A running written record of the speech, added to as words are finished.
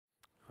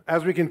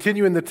As we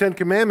continue in the Ten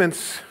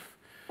Commandments,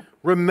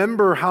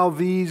 remember how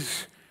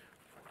these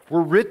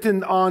were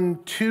written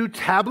on two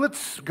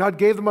tablets. God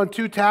gave them on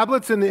two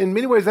tablets, and in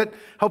many ways that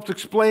helps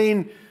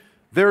explain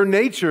their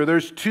nature.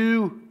 There's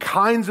two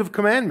kinds of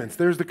commandments.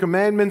 There's the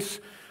commandments,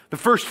 the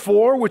first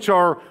four, which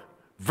are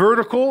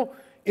vertical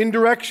in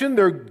direction.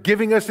 They're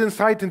giving us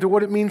insight into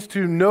what it means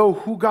to know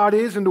who God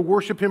is and to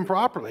worship Him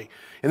properly.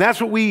 And that's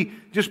what we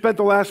just spent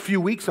the last few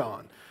weeks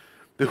on,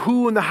 the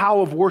who and the how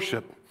of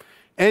worship,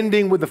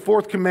 ending with the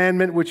fourth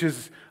commandment, which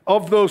is,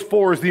 of those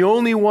four, is the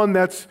only one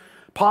that's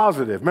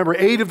positive. Remember,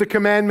 8 of the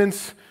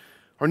commandments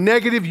are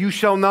negative, you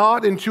shall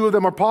not, and 2 of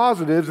them are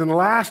positives. And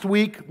last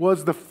week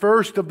was the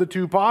first of the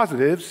 2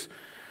 positives,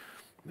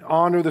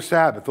 honor the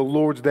Sabbath, the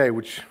Lord's Day,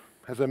 which,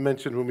 as I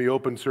mentioned when we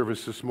opened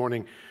service this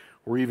morning,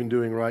 we're even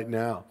doing right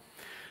now.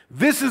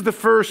 This is the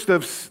first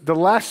of the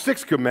last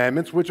 6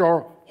 commandments, which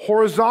are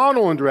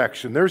horizontal in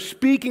direction. They're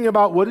speaking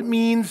about what it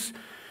means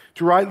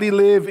to rightly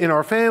live in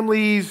our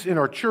families, in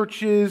our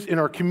churches, in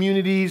our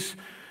communities,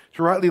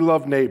 to rightly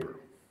love neighbor.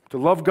 To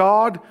love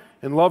God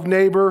and love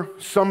neighbor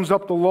sums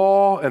up the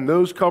law, and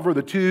those cover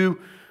the 2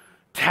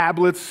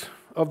 tablets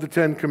of the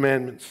 10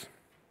 commandments.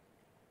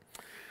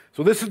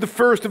 So this is the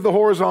first of the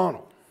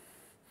horizontal,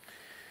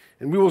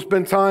 and we will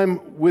spend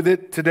time with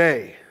it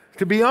today.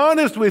 To be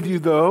honest with you,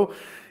 though,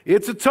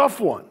 it's a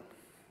tough one.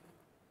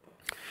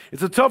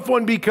 It's a tough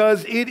one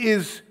because it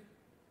is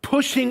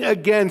pushing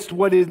against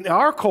what in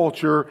our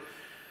culture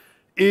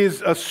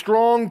is a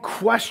strong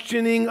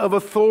questioning of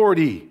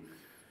authority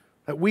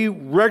that we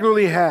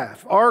regularly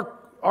have.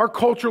 Our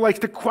culture likes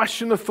to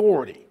question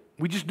authority.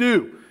 We just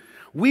do.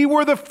 We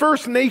were the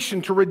first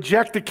nation to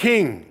reject a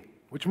king,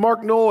 which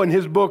Mark Noll in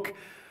his book,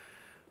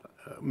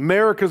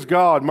 America's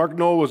God, Mark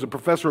Noll was a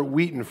professor at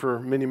Wheaton for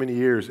many, many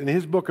years. In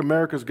his book,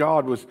 America's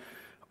God,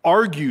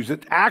 argues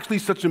that actually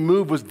such a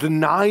move was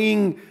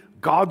denying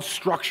God's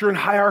structure and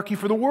hierarchy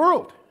for the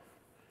world.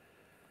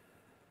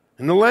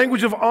 And the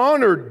language of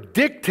honor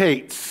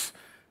dictates,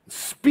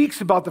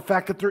 speaks about the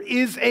fact that there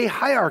is a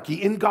hierarchy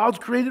in God's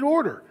created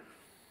order.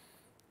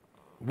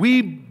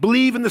 We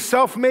believe in the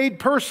self-made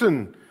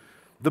person,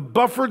 the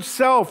buffered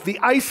self, the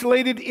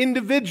isolated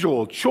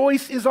individual.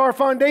 Choice is our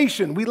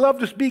foundation. We love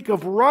to speak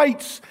of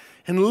rights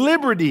and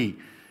liberty.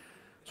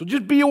 So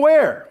just be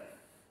aware.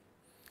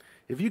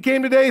 If you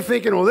came today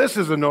thinking, well, this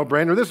is a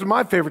no-brainer, this is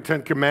my favorite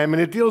 10th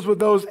commandment, it deals with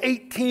those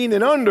 18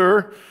 and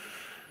under,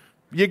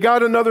 you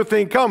got another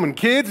thing coming.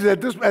 Kids,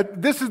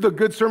 this is the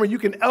good sermon. You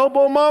can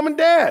elbow mom and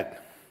dad.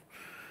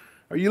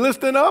 Are you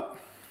listening up?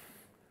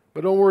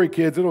 But don't worry,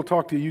 kids, it'll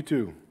talk to you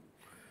too.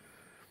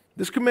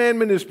 This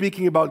commandment is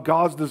speaking about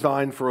God's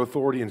design for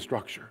authority and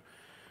structure.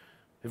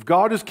 If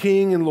God is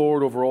king and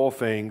Lord over all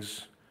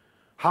things,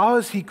 how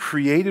has He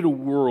created a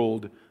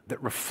world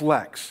that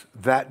reflects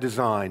that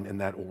design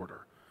and that order?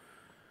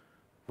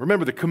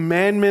 Remember, the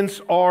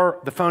commandments are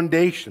the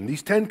foundation.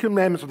 These 10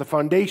 commandments are the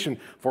foundation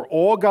for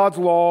all God's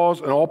laws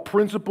and all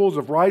principles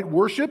of right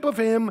worship of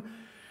Him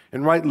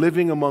and right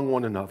living among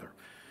one another.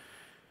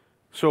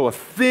 So a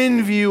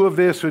thin view of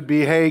this would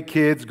be, hey,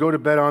 kids, go to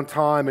bed on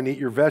time and eat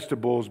your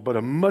vegetables. But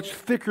a much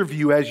thicker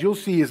view, as you'll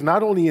see, is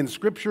not only in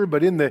Scripture,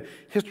 but in the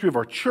history of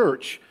our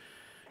church,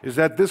 is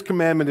that this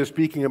commandment is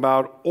speaking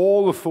about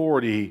all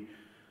authority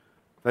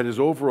that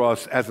is over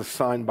us as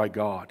assigned by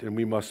God, and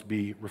we must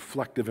be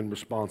reflective and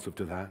responsive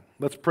to that.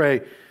 Let's pray,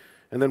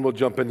 and then we'll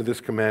jump into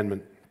this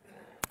commandment.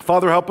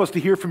 Father, help us to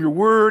hear from your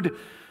word,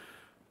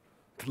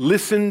 to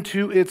listen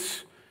to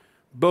its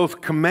both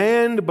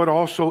command, but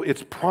also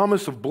its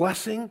promise of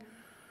blessing,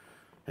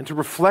 and to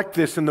reflect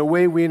this in the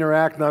way we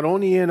interact, not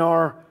only in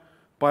our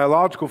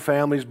biological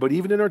families, but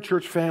even in our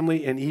church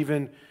family and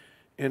even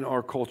in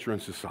our culture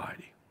and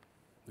society.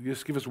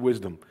 Just give us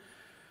wisdom.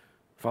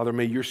 Father,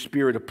 may your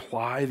Spirit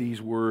apply these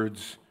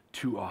words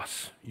to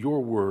us,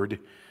 your word,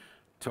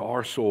 to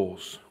our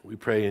souls. We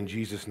pray in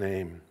Jesus'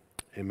 name,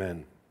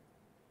 amen.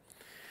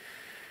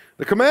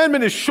 The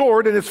commandment is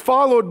short and it's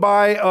followed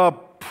by a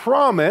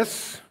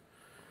promise.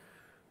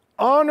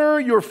 Honor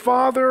your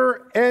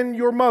father and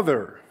your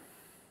mother.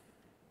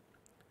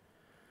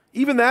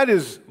 Even that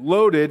is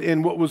loaded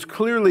in what was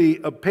clearly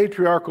a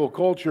patriarchal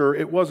culture.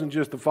 It wasn't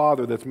just the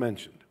father that's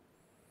mentioned.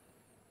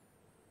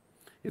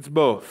 It's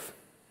both.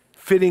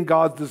 Fitting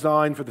God's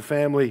design for the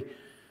family.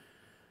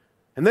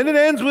 And then it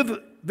ends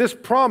with this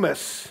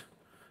promise,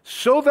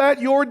 so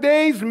that your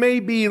days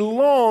may be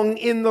long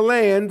in the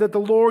land that the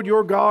Lord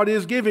your God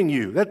is giving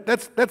you.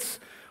 That's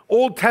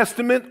Old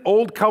Testament,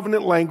 Old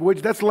Covenant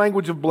language. That's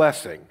language of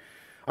blessing.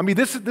 I mean,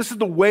 this is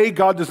the way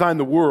God designed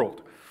the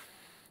world.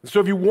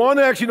 So if you want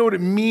to actually know what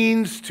it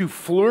means to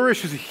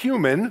flourish as a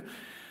human,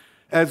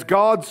 as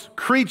God's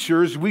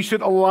creatures, we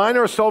should align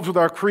ourselves with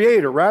our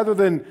Creator. Rather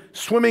than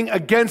swimming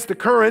against the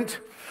current,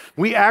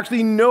 we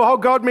actually know how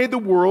God made the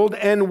world,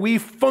 and we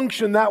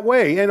function that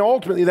way. And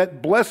ultimately,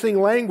 that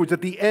blessing language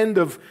at the end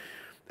of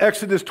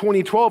Exodus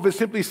 20:12 is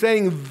simply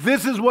saying,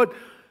 this is what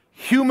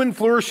human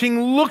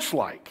flourishing looks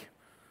like.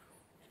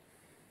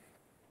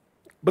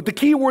 But the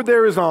key word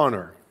there is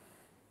honor.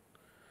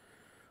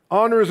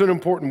 Honor is an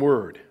important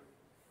word.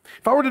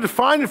 If I were to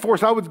define it for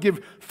us, I would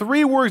give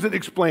 3 words that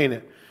explain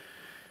it.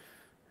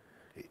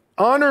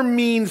 Honor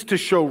means to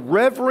show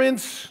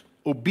reverence,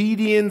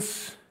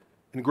 obedience,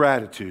 and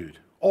gratitude.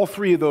 All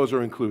 3 of those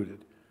are included.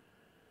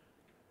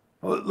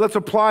 Well, let's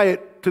apply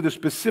it to the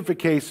specific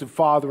case of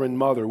father and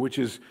mother, which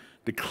is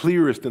the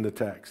clearest in the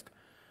text.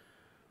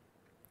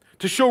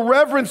 To show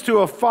reverence to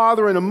a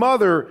father and a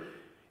mother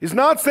is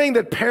not saying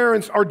that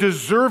parents are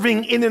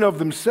deserving in and of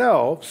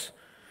themselves,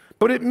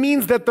 but it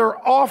means that their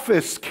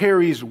office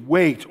carries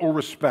weight or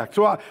respect.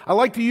 So I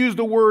like to use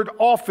the word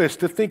office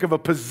to think of a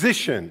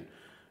position,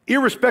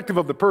 irrespective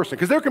of the person,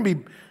 because there can be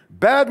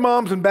bad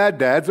moms and bad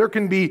dads. There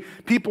can be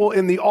people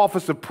in the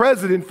office of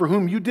president for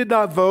whom you did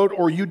not vote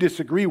or you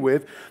disagree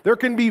with. There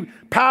can be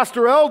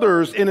pastor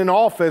elders in an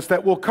office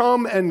that will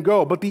come and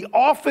go. But the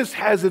office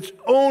has its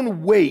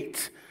own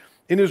weight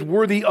and is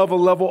worthy of a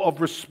level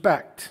of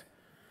respect.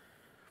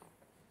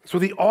 So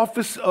the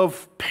office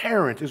of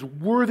parent is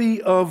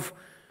worthy of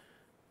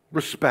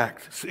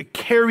respect. It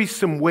carries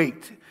some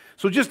weight.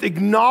 So just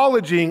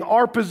acknowledging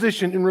our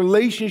position in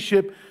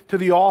relationship to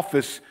the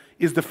office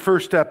is the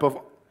first step of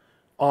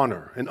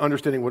honor and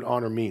understanding what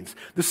honor means.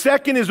 The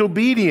second is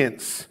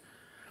obedience.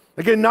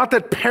 Again, not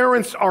that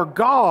parents are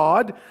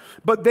God,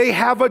 but they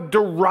have a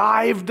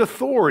derived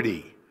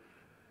authority.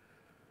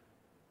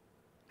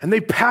 And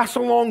they pass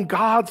along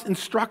God's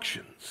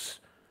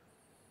instructions.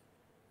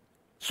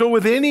 So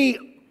with any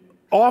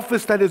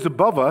office that is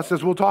above us,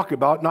 as we'll talk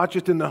about, not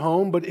just in the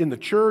home, but in the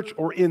church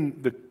or in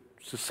the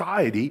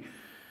society,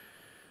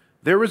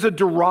 there is a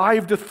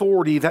derived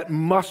authority that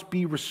must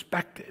be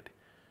respected.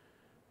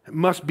 It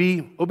must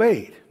be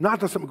obeyed. Not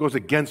that something goes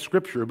against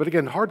Scripture, but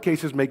again, hard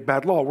cases make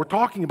bad law. We're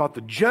talking about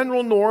the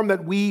general norm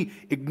that we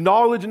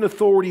acknowledge an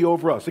authority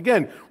over us.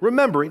 Again,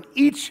 remember, in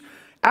each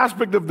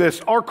aspect of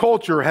this, our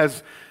culture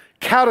has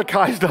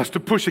catechized us to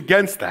push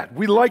against that.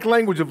 We like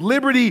language of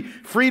liberty,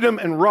 freedom,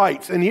 and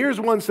rights. And here's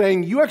one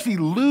saying you actually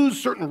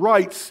lose certain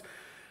rights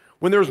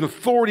when there's an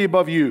authority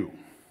above you,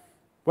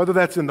 whether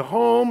that's in the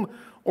home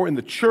or in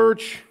the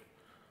church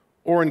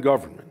or in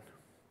government.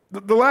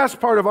 The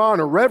last part of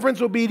honor,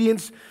 reverence,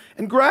 obedience,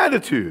 and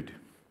gratitude.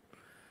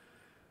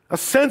 A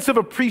sense of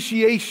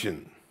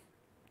appreciation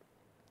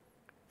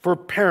for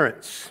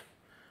parents,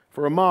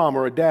 for a mom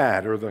or a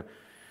dad, or the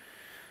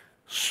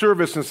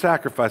service and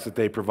sacrifice that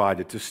they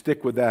provided, to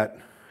stick with that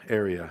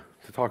area,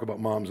 to talk about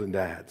moms and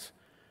dads.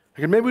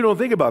 Again, maybe we don't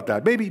think about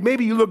that.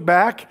 Maybe you look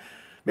back,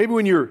 maybe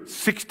when you're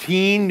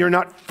 16, you're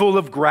not full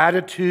of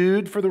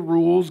gratitude for the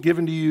rules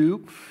given to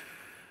you.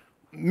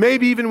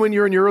 Maybe even when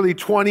you're in your early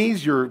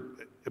 20s, you're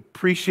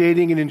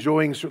appreciating and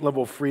enjoying a certain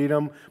level of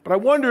freedom. But I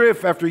wonder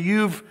if after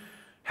you've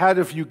had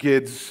a few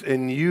kids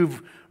and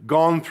you've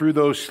gone through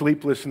those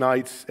sleepless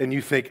nights and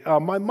you think, oh,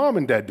 my mom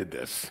and dad did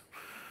this.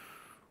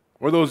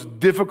 Or those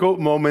difficult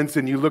moments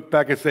and you look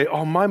back and say,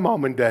 oh, my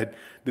mom and dad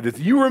did this.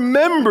 You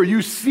remember,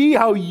 you see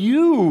how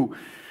you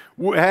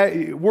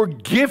were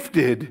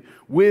gifted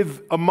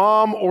with a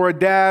mom or a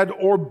dad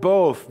or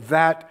both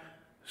that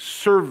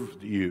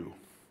served you,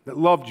 that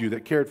loved you,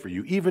 that cared for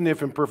you, even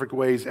if in perfect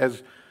ways,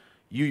 as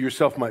you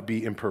yourself might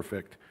be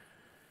imperfect.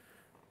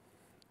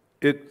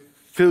 It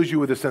fills you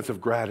with a sense of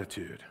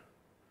gratitude.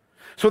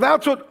 So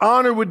that's what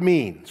honor would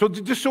mean. So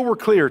just so we're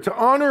clear, to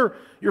honor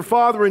your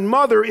father and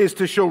mother is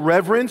to show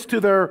reverence to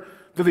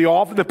the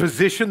office, the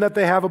position that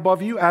they have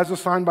above you as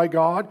assigned by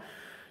God,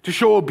 to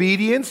show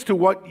obedience to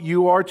what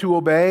you are to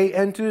obey,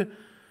 and to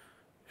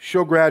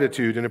show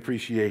gratitude and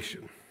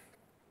appreciation.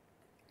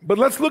 But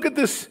let's look at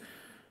this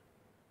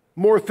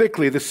more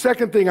thickly. The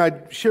second thing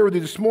I'd share with you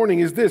this morning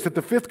is this, that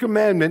the fifth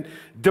commandment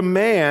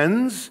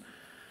demands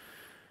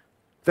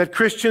that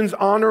Christians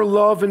honor,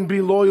 love, and be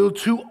loyal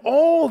to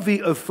all the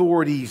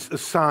authorities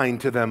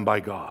assigned to them by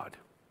God.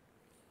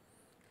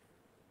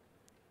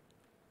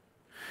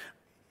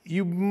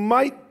 You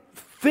might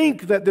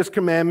think that this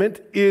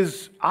commandment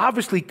is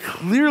obviously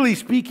clearly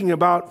speaking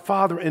about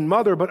father and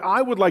mother, but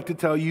I would like to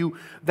tell you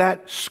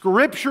that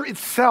Scripture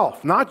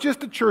itself, not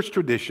just a church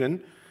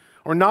tradition,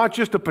 or not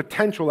just a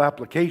potential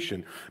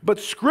application, but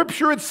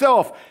Scripture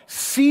itself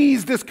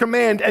sees this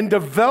command and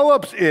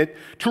develops it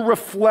to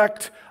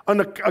reflect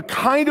a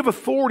kind of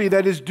authority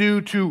that is due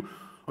to,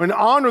 an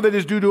honor that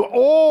is due to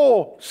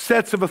all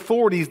sets of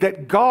authorities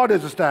that God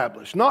has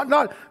established.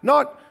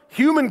 Not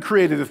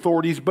human-created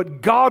authorities,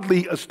 but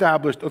godly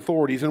established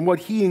authorities, and what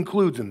He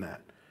includes in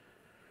that.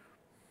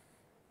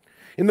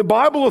 In the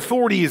Bible,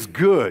 authority is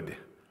good.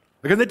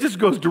 Again, that just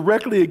goes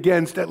directly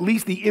against at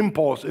least the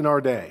impulse in our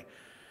day.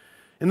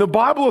 In the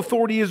Bible,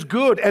 authority is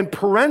good, and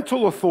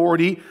parental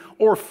authority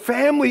or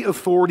family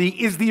authority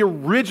is the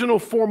original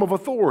form of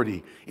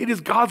authority. It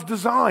is God's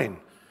design.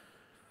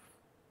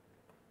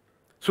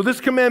 So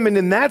this commandment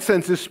in that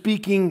sense is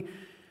speaking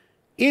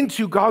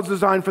into God's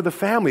design for the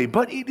family,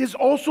 but it is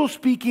also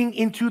speaking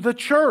into the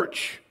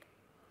church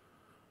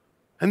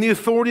and the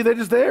authority that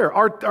is there.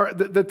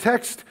 The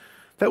text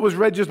that was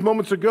read just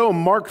moments ago,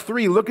 Mark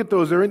 3, look at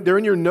those. They're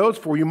in your notes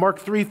for you, Mark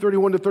 3,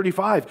 31 to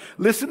 35.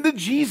 Listen to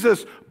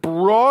Jesus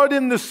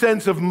broaden the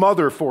sense of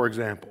mother, for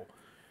example.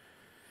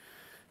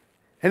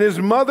 And his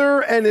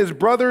mother and his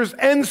brothers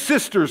and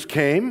sisters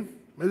came.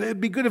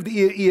 It'd be good if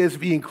the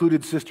ESV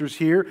included sisters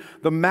here.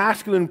 The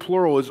masculine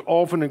plural is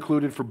often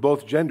included for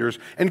both genders.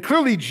 And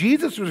clearly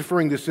Jesus was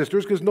referring to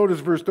sisters, because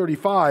notice verse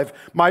 35,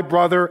 my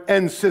brother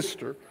and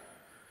sister.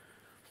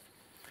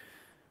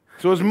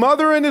 So his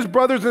mother and his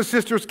brothers and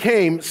sisters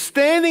came.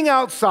 Standing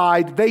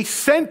outside, they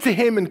sent to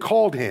him and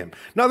called him.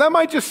 Now that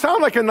might just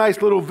sound like a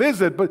nice little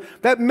visit, but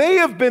that may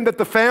have been that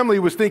the family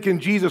was thinking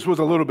Jesus was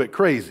a little bit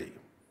crazy.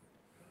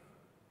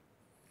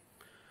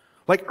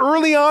 Like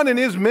early on in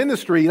his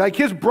ministry, like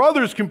his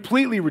brothers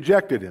completely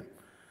rejected him.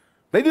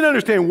 They didn't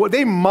understand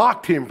they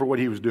mocked him for what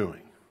he was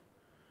doing.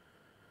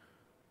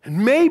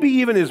 And maybe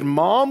even his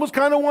mom was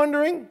kind of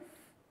wondering,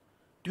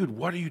 dude,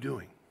 what are you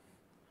doing?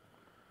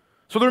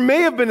 So there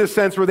may have been a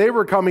sense where they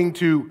were coming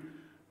to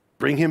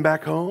bring him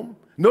back home.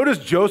 Notice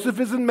Joseph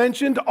isn't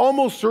mentioned.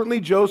 Almost certainly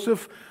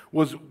Joseph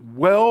was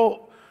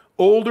well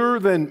older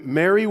than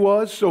Mary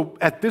was. So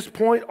at this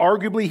point,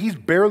 arguably, he's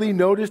barely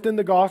noticed in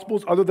the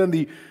Gospels other than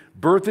the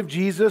birth of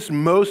Jesus.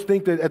 Most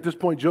think that at this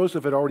point,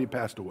 Joseph had already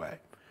passed away.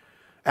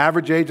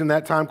 Average age in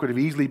that time could have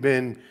easily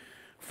been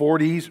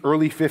 40s,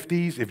 early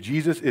 50s. If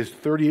Jesus is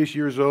 30-ish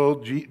years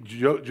old,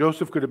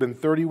 Joseph could have been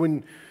 30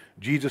 when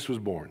Jesus was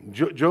born.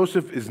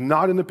 Joseph is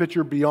not in the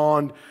picture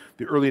beyond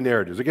the early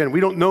narratives. Again, we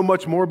don't know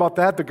much more about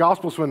that. The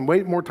Gospels spend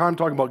way more time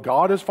talking about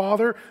God as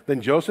father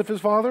than Joseph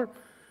as father.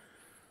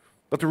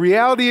 But the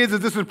reality is that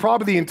this is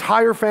probably the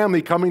entire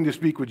family coming to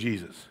speak with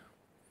Jesus.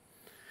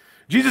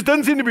 Jesus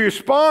doesn't seem to be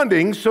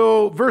responding,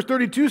 so verse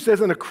 32 says,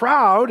 and a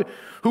crowd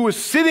who was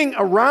sitting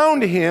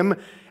around him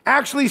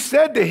actually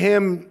said to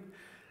him,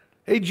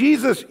 hey,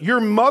 Jesus, your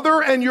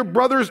mother and your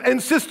brothers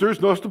and sisters,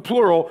 notice the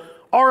plural,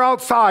 are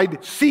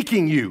outside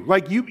seeking you.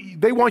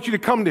 They want you to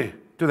come to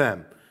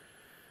them.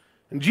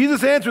 And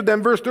Jesus answered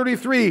them, verse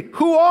 33,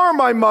 who are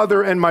my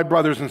mother and my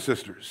brothers and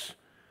sisters?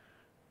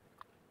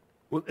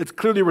 Well, it's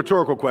clearly a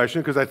rhetorical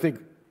question, because I think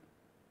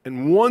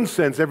in one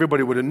sense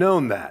everybody would have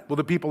known that. Well,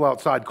 the people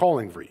outside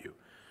calling for you.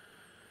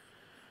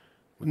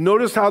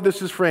 Notice how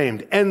this is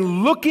framed.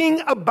 And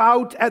looking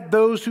about at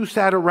those who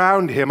sat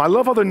around him. I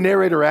love how the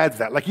narrator adds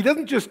that. Like he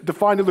doesn't just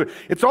define it.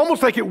 It's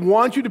almost like it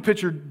wants you to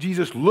picture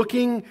Jesus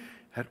looking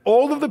at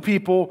all of the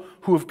people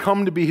who have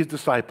come to be his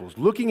disciples,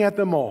 looking at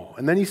them all.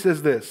 And then he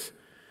says this.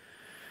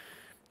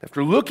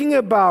 After looking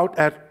about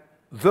at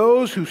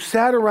those who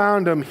sat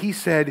around him, he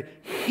said,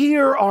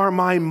 here are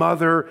my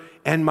mother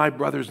and my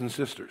brothers and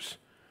sisters.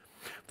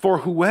 For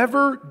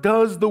whoever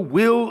does the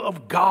will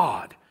of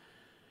God,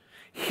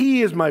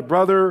 he is my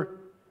brother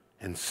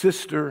and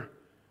sister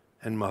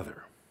and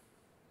mother.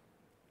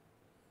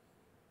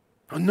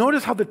 Now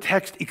notice how the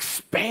text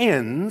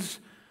expands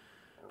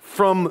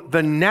from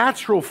the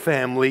natural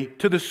family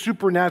to the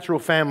supernatural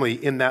family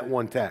in that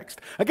one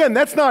text. Again,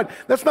 that's not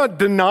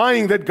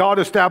denying that God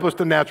established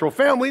a natural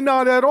family,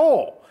 not at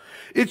all.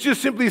 It's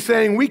just simply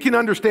saying we can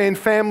understand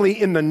family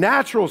in the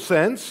natural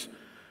sense,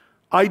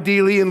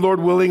 ideally, and Lord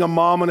willing, a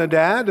mom and a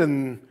dad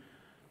and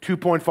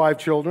 2.5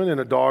 children and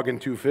a dog and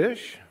 2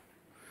 fish.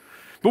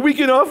 But we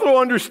can also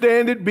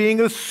understand it being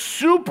a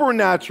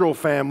supernatural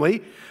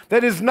family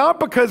that is not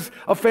because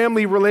a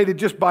family related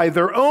just by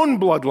their own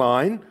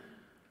bloodline,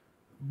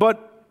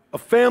 but a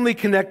family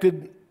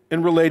connected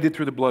and related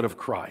through the blood of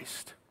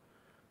Christ.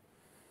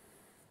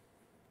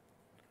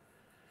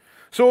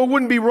 So it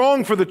wouldn't be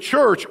wrong for the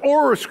church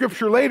or a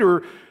scripture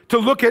later to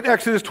look at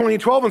Exodus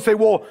 20:12 and say,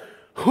 well,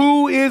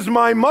 who is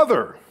my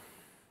mother?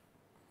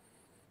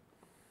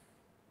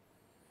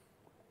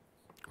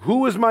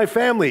 Who is my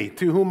family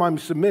to whom I'm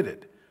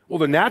submitted? Well,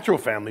 the natural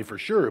family for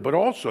sure, but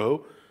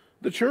also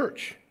the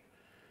church.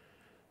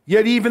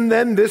 Yet even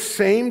then, this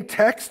same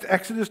text,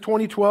 Exodus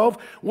 20:12,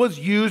 was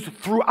used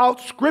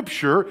throughout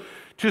Scripture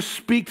to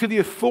speak to the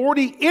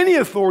authority, any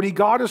authority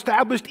God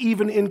established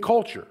even in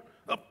culture.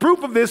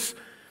 Proof of this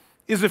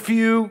is a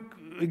few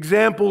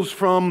examples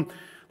from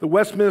the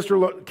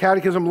Westminster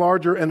Catechism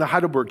Larger and the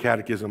Heidelberg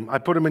Catechism. I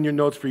put them in your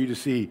notes for you to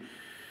see.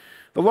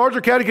 The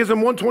Larger Catechism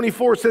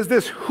 124 says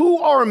this, who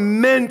are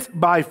meant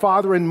by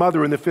father and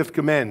mother in the fifth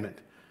commandment?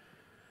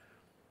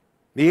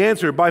 The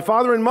answer, by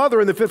father and mother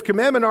in the fifth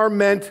commandment are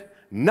meant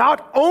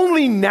not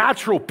only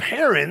natural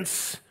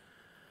parents,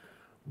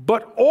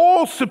 but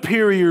all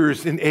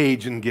superiors in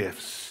age and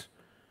gifts,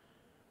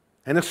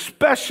 and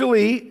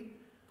especially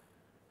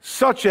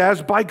such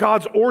as by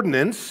God's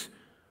ordinance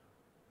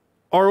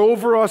are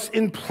over us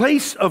in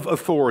place of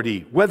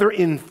authority, whether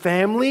in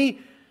family,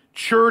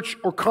 church,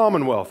 or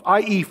commonwealth,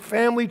 i.e.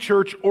 family,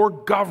 church, or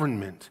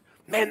government.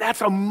 Man,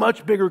 that's a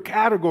much bigger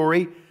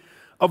category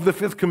of the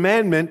fifth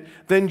commandment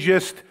than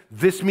just,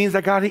 this means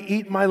I gotta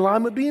eat my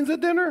lima beans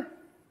at dinner.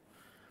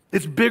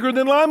 It's bigger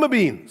than lima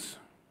beans.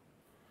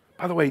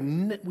 By the way,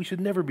 we should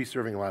never be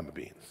serving lima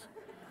beans.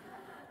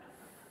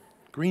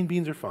 Green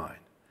beans are fine.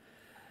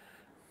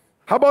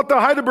 How about the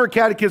Heidelberg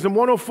Catechism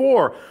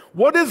 104?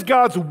 What is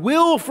God's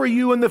will for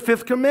you in the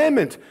fifth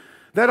commandment?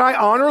 That I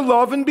honor,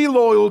 love, and be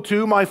loyal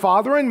to my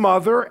father and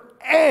mother,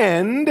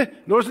 and,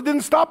 notice it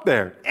didn't stop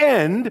there,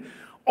 and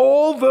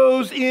all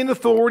those in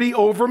authority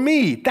over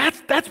me.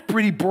 That's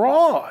pretty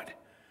broad.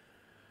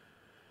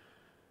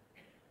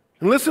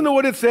 And listen to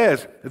what it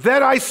says,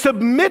 that I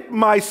submit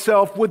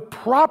myself with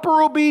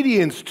proper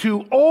obedience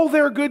to all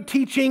their good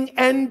teaching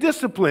and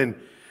discipline,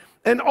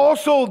 and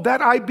also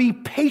that I be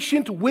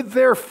patient with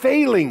their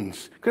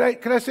failings.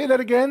 Could I say that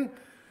again?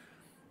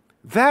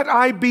 That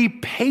I be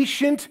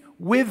patient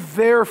with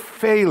their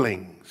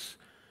failings.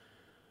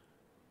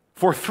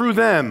 For through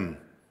them,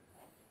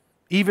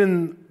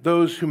 even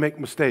those who make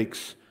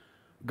mistakes,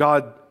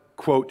 God,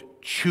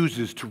 quote,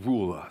 chooses to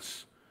rule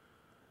us.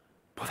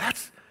 Well,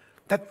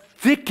 that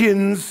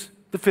thickens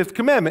the fifth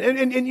commandment.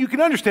 And you can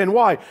understand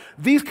why.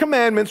 These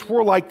commandments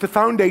were like the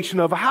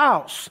foundation of a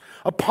house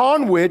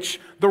upon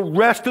which the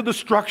rest of the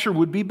structure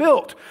would be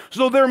built.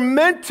 So they're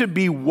meant to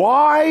be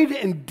wide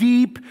and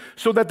deep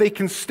so that they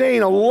can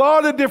sustain a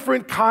lot of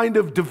different kind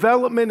of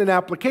development and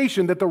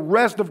application that the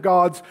rest of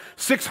God's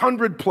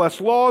 600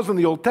 plus laws in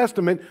the Old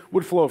Testament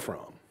would flow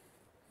from.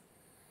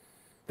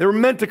 They were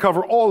meant to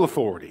cover all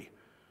authority,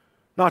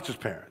 not just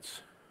parents.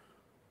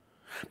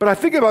 But I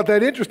think about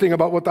that interesting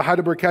about what the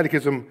Heidelberg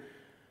Catechism,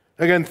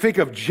 again, think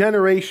of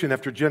generation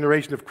after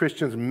generation of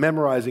Christians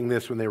memorizing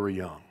this when they were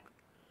young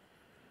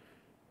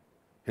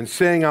and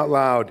saying out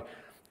loud,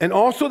 and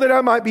also that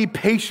I might be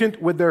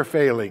patient with their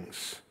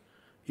failings.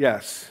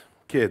 Yes,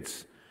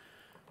 kids,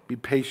 be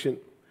patient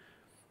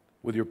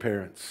with your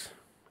parents.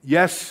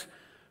 Yes,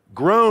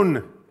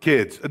 grown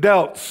kids,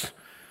 adults,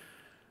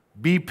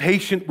 be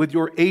patient with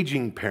your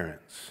aging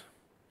parents.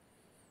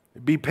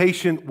 Be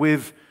patient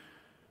with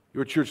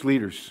your church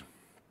leaders.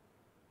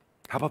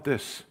 How about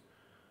this?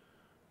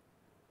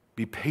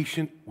 Be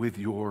patient with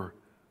your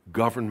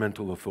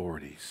governmental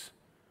authorities.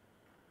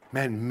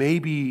 Man,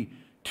 maybe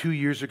 2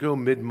 years ago,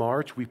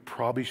 mid-March, we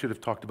probably should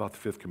have talked about the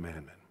fifth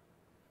commandment.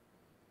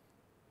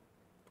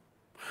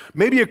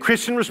 Maybe a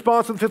Christian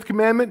response to the fifth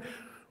commandment,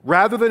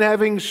 rather than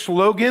having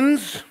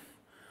slogans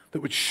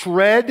that would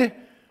shred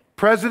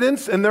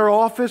presidents and their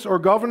office or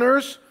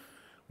governors,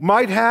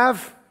 might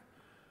have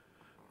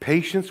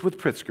patience with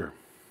Pritzker.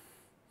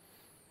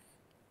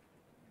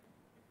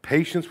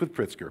 Patience with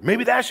Pritzker.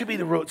 Maybe that should be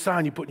the road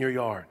sign you put in your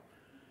yard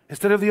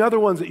instead of the other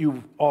ones that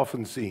you've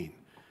often seen.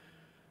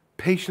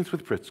 Patience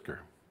with Pritzker.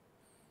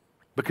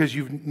 Because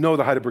you know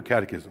the Heidelberg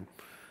Catechism.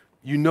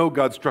 You know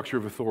God's structure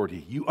of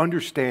authority. You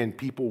understand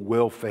people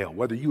will fail.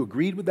 Whether you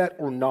agreed with that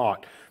or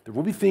not, there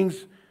will be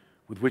things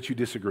with which you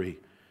disagree.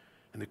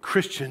 And the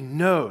Christian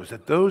knows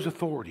that those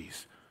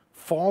authorities,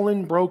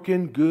 fallen,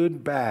 broken,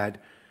 good, bad,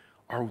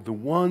 are the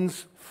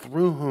ones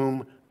through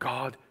whom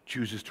God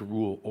chooses to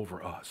rule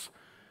over us.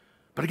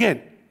 But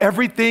again,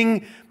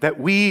 everything that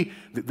we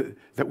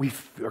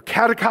are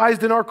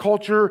catechized in our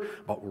culture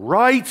about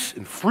rights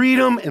and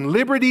freedom and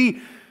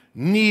liberty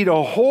need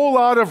a whole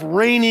lot of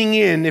reining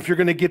in if you're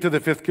going to get to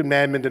the fifth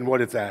commandment and what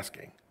it's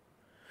asking.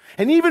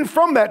 And even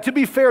from that, to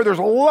be fair, there's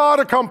a lot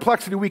of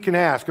complexity we can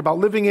ask about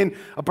living in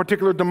a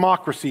particular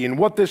democracy and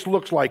what this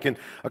looks like and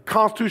a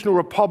constitutional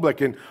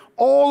republic and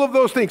all of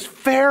those things.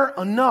 Fair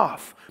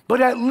enough.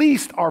 But at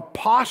least our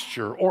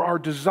posture or our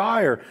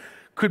desire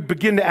could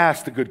begin to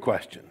ask the good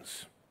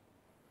questions.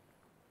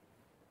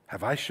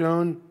 Have I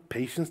shown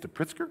patience to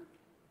Pritzker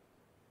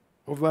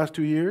over the last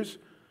 2 years?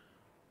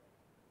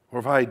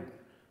 Or have I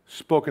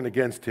spoken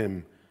against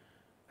him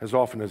as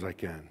often as I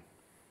can?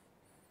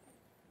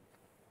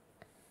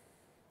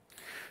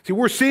 See,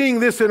 we're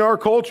seeing this in our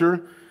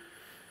culture,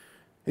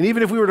 and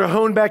even if we were to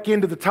hone back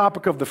into the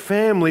topic of the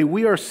family,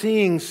 we are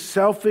seeing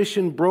selfish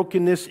and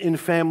brokenness in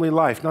family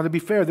life. Now, to be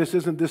fair, this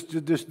isn't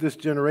this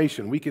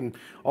generation. We can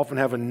often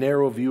have a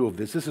narrow view of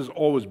this. This has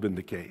always been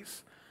the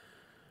case.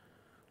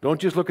 Don't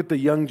just look at the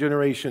young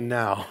generation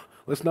now.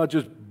 Let's not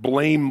just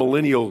blame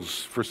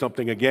millennials for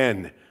something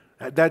again.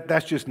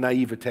 That's just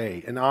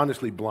naivete and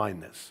honestly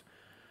blindness.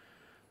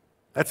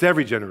 That's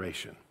every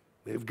generation.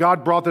 If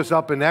God brought this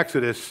up in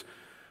Exodus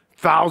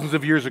thousands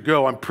of years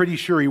ago, I'm pretty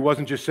sure he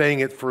wasn't just saying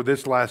it for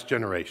this last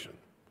generation.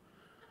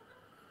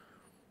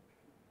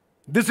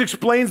 This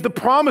explains the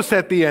promise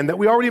at the end that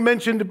we already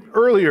mentioned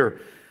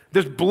earlier.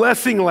 This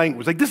blessing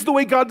language. Like, this is the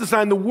way God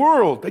designed the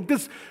world. Like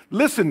this,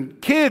 listen,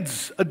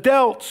 kids,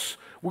 adults,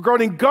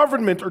 regarding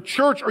government or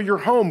church or your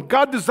home,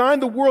 God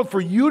designed the world for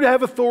you to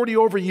have authority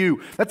over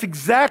you. That's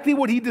exactly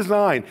what he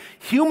designed.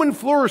 Human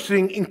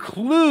flourishing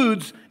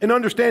includes an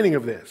understanding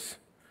of this.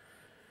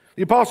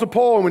 The Apostle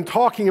Paul, when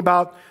talking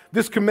about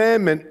this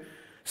commandment,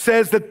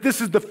 says that this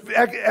is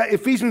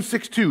Ephesians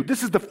 6:2.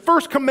 This is the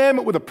first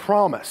commandment with a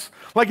promise.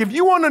 Like, if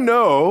you want to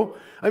know,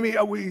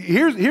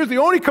 here's the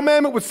only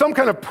commandment with some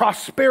kind of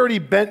prosperity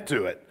bent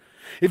to it.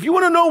 If you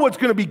want to know what's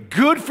going to be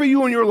good for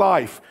you in your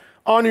life,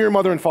 honor your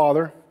mother and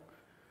father,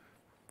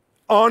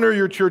 honor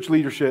your church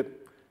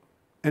leadership,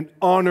 and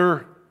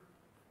honor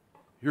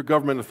your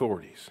government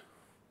authorities.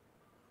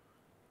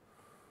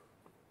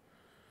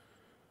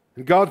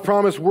 And God's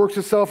promise works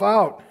itself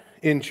out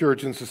in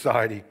church and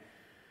society.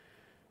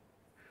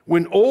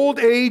 When old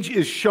age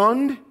is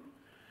shunned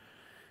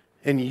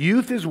and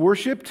youth is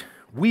worshiped,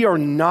 we are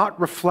not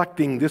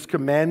reflecting this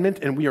commandment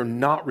and we are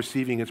not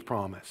receiving its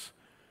promise.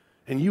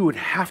 And you would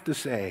have to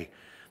say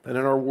that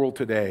in our world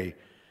today,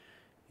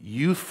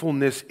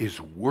 youthfulness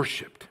is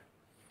worshiped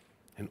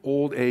and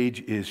old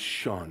age is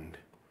shunned.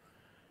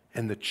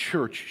 And the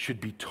church should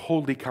be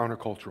totally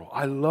countercultural.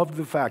 I loved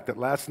the fact that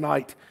last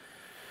night,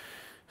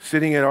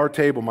 sitting at our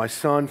table, my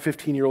son,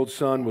 15-year-old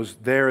son, was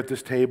there at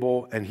this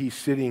table, and he's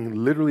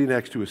sitting literally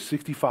next to a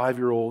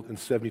 65-year-old and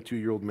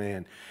 72-year-old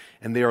man.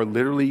 And they are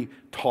literally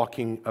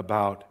talking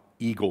about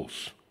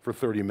eagles for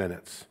 30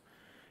 minutes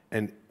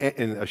and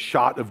a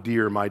shot of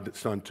deer my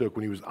son took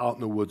when he was out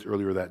in the woods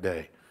earlier that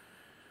day.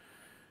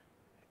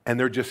 And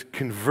they're just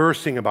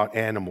conversing about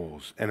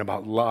animals and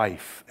about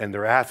life, and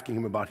they're asking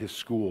him about his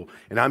school.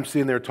 And I'm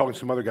sitting there talking to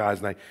some other guys,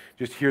 and I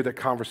just hear that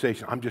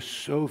conversation. I'm just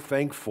so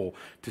thankful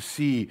to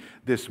see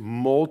this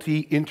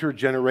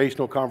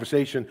intergenerational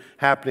conversation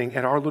happening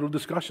at our little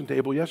discussion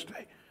table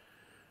yesterday.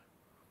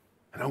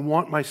 And I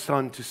want my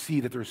son to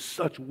see that there's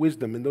such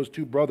wisdom in those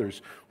two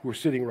brothers who are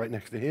sitting right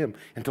next to him,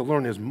 and to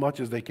learn as much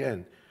as they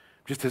can.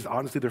 Just as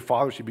honestly, their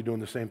father should be doing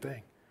the same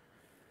thing.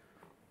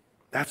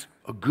 That's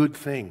a good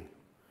thing.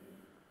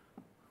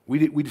 We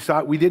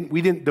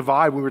didn't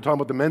divide when we were talking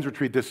about the men's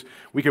retreat this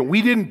weekend.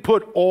 We didn't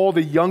put all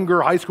the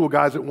younger high school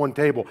guys at one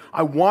table.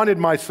 I wanted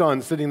my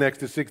son sitting next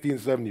to 60 and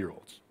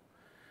 70-year-olds.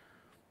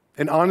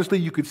 And honestly,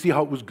 you could see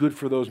how it was good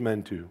for those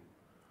men too.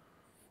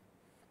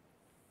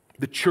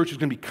 The church is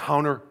going to be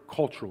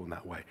countercultural in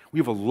that way. We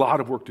have a lot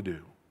of work to do.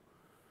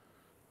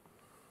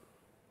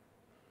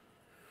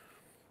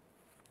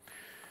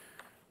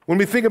 When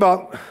we think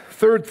about,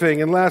 third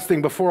thing and last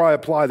thing before I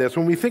apply this,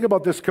 when we think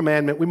about this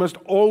commandment, we must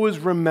always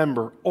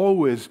remember,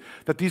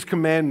 that these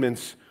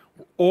commandments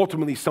were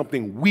ultimately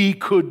something we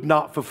could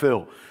not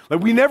fulfill.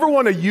 Like, we never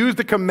want to use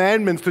the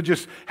commandments to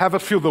just have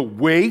us feel the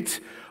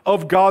weight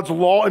of God's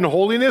law and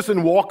holiness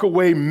and walk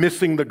away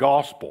missing the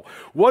gospel.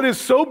 What is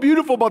so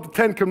beautiful about the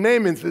Ten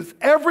Commandments is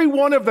every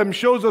one of them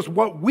shows us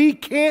what we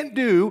can't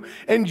do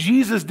and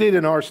Jesus did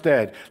in our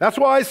stead. That's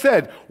why I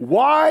said,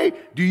 why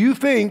do you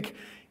think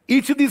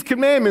each of these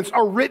commandments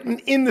are written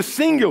in the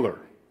singular?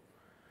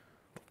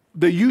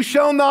 The you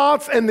shall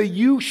nots and the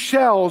you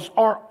shalls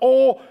are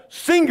all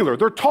singular.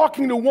 They're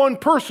talking to one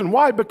person.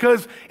 Why?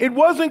 Because it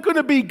wasn't going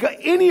to be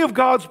any of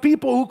God's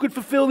people who could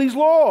fulfill these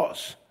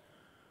laws.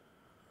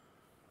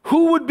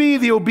 Who would be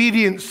the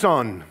obedient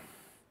son?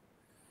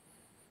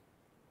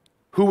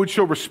 Who would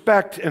show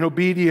respect and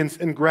obedience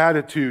and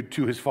gratitude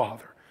to his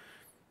father?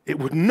 It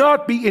would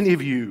not be any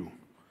of you.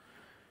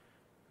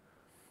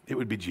 It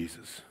would be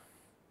Jesus.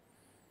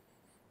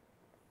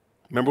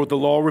 Remember what the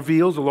law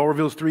reveals? The law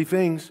reveals three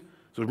things.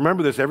 So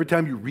remember this, every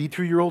time you read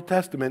through your Old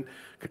Testament,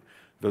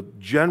 the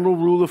general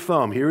rule of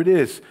thumb, here it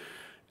is.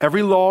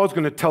 Every law is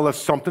going to tell us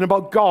something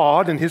about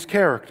God and his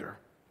character.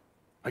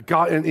 Like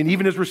God, and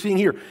even as we're seeing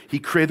here, he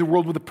created the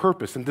world with a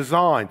purpose and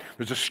design.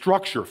 There's a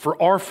structure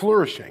for our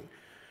flourishing.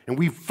 And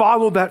we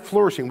follow that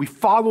flourishing. We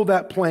follow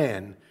that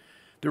plan.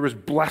 There is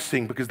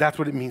blessing because that's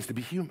what it means to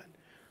be human.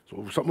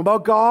 So something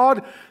about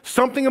God,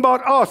 something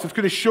about us. It's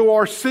going to show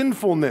our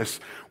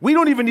sinfulness. We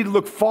don't even need to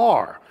look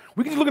far.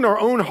 We can just look in our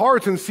own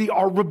hearts and see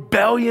our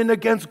rebellion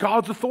against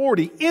God's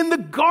authority. In the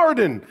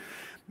garden,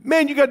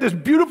 man, you got this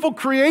beautiful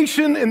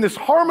creation and this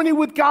harmony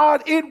with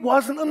God. It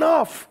wasn't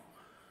enough.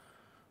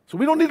 So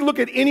we don't need to look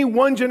at any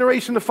one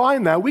generation to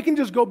find that. We can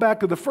just go back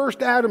to the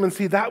first Adam and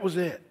see that was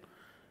it.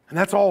 And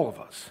that's all of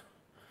us.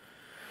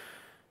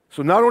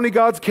 So not only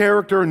God's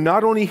character,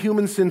 not only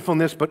human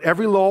sinfulness, but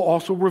every law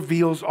also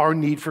reveals our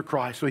need for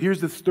Christ. So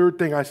here's the third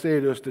thing I say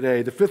to us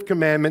today. The fifth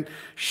commandment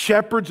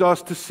shepherds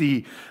us to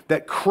see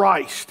that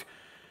Christ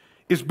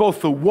is both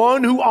the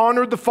one who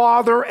honored the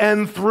Father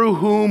and through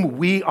whom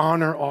we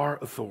honor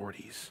our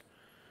authorities.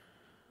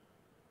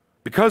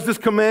 Because this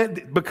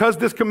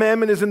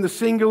commandment is in the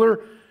singular,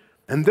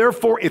 and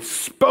therefore it's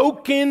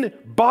spoken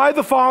by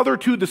the Father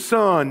to the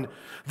Son,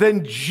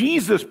 then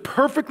Jesus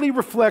perfectly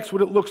reflects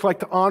what it looks like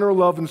to honor,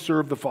 love, and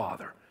serve the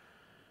Father.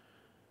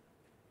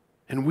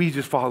 And we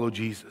just follow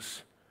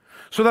Jesus.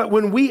 So that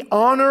when we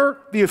honor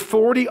the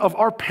authority of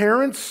our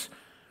parents,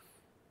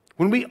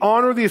 when we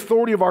honor the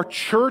authority of our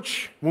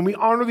church, when we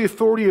honor the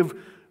authority of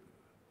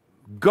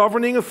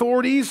governing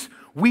authorities,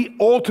 we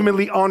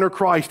ultimately honor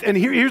Christ. And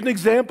here's an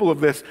example of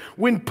this.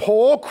 When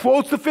Paul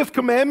quotes the fifth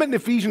commandment in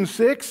Ephesians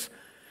 6,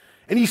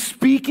 and he's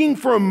speaking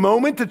for a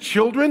moment to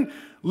children,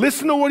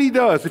 listen to what he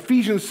does.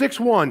 Ephesians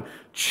 6:1.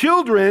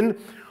 Children,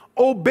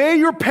 obey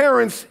your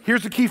parents.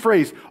 Here's the key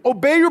phrase.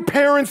 Obey your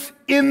parents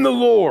in the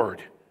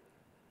Lord,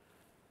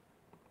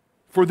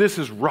 for this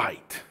is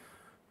right.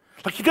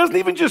 Like, he doesn't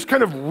even just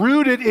kind of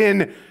root it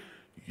in,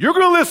 you're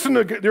going to listen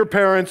to your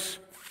parents,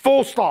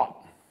 full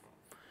stop.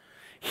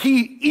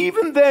 He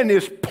even then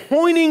is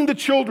pointing the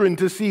children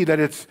to see that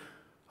it's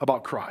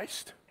about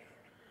Christ.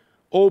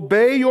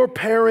 Obey your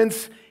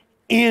parents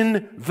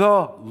in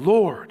the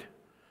Lord.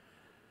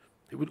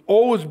 It would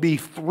always be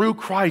through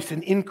Christ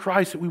and in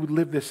Christ that we would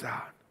live this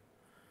out.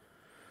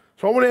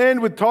 So I want to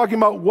end with talking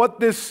about what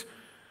this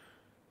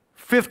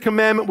fifth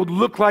commandment would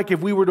look like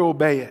if we were to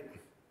obey it.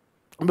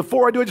 And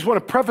before I do, I just want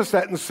to preface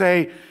that and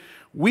say,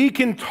 we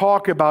can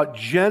talk about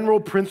general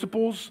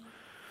principles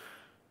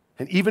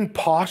and even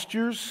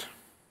postures,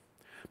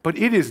 But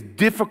it is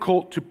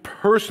difficult to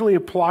personally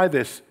apply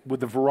this with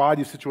the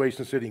variety of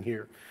situations sitting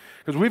here.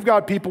 Because we've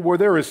got people where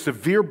there is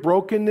severe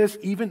brokenness,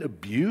 even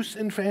abuse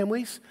in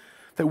families,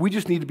 that we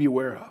just need to be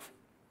aware of.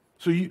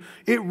 So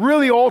it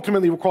really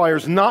ultimately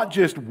requires not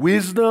just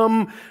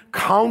wisdom,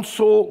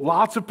 counsel,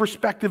 lots of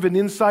perspective and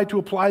insight to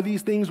apply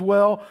these things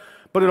well,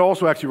 but it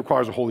also actually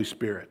requires the Holy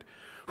Spirit,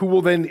 who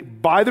will then,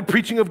 by the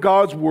preaching of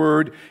God's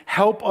word,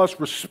 help us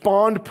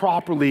respond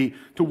properly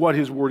to what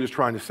his word is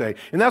trying to say.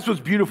 And that's what's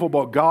beautiful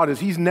about God, is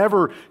he's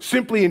never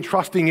simply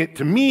entrusting it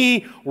to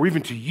me or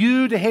even to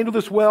you to handle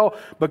this well,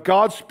 but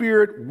God's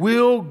Spirit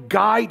will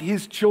guide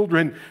his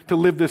children to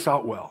live this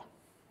out well.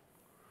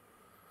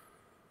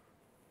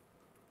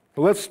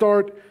 But let's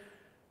start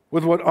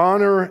with what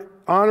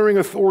honoring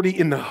authority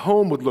in the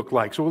home would look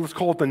like. So let's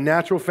call it the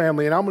natural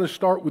family. And I'm going to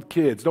start with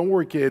kids. Don't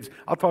worry, kids.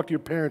 I'll talk to your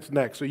parents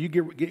next. So you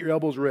get your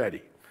elbows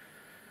ready.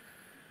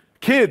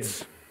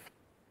 Kids,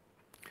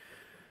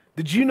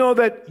 did you know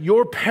that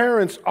your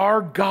parents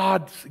are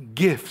God's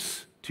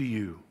gifts to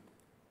you?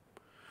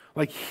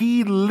 Like,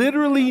 he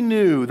literally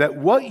knew that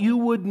what you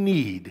would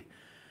need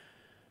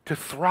to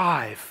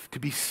thrive, to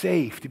be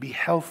safe, to be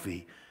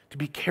healthy, to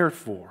be cared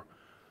for,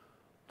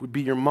 would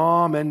be your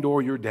mom and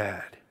or your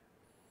dad.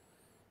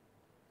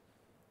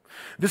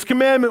 This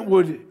commandment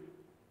would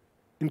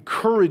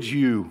encourage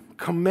you,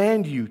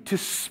 command you to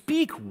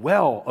speak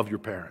well of your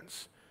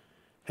parents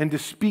and to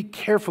speak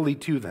carefully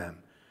to them.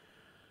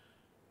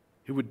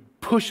 It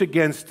would push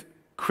against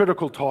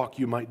critical talk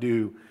you might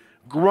do,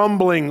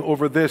 grumbling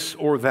over this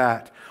or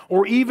that,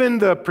 or even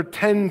the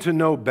pretend to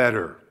know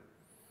better.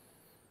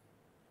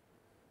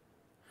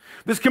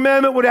 This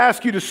commandment would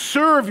ask you to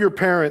serve your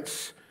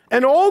parents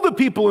and all the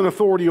people in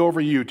authority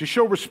over you, to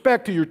show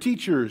respect to your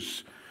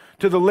teachers,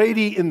 to the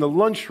lady in the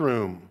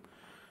lunchroom,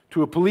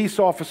 to a police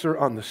officer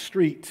on the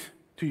street,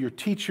 to your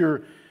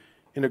teacher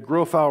in a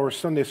growth hour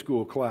Sunday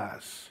school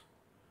class,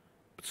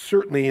 but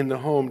certainly in the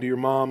home to your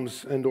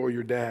moms and or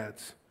your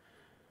dads.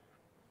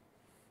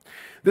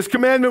 This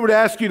commandment would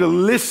ask you to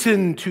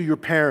listen to your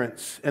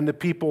parents and the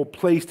people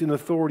placed in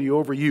authority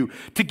over you,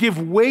 to give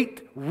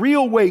weight,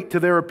 real weight to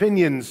their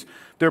opinions,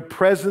 their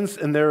presence,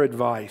 and their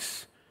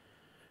advice.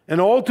 And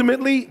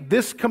ultimately,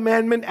 this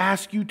commandment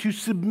asks you to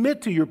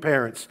submit to your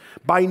parents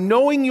by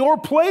knowing your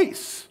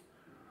place,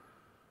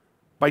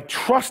 by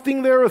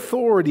trusting their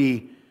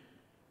authority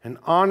and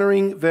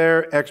honoring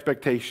their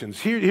expectations.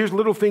 Here's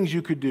little things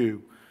you could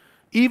do.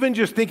 Even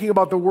just thinking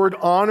about the word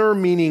honor,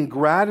 meaning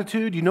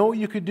gratitude, you know what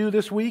you could do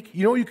this week?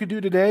 You know what you could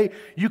do today?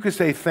 You could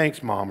say,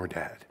 thanks, Mom or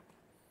Dad.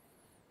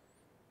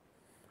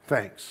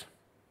 Thanks.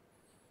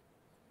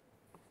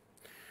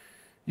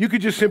 You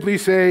could just simply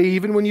say,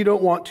 even when you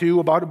don't want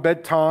to, about a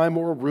bedtime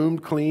or a room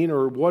clean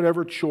or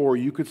whatever chore,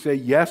 you could say,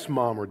 yes,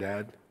 Mom or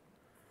Dad.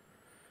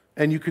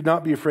 And you could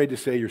not be afraid to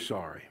say you're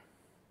sorry.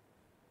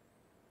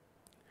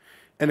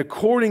 And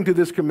according to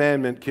this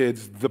commandment,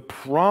 kids, the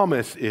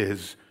promise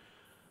is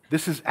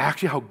this is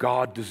actually how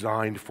God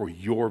designed for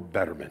your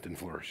betterment and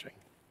flourishing.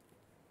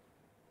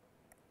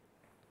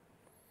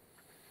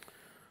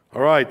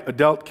 All right,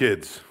 adult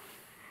kids.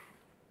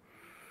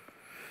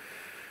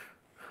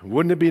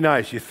 Wouldn't it be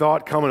nice? You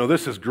thought coming, oh,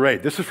 this is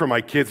great. This is for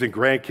my kids and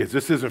grandkids.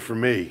 This isn't for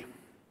me.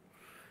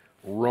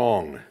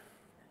 Wrong.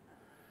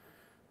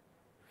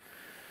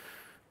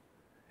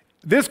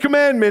 This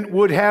commandment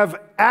would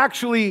have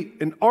actually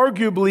and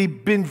arguably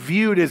been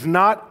viewed as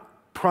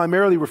not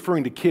primarily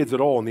referring to kids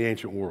at all in the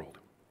ancient world.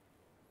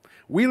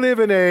 We live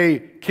in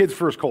a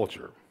kids-first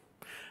culture.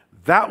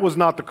 That was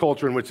not the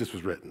culture in which this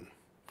was written.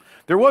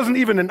 There wasn't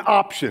even an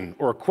option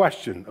or a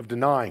question of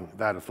denying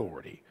that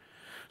authority.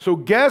 So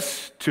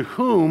guess to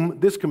whom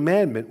this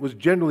commandment was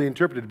generally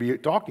interpreted to be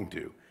talking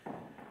to?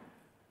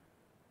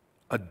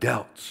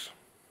 Adults.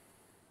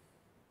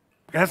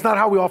 That's not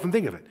how we often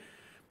think of it.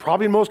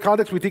 Probably in most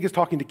contexts we think it's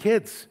talking to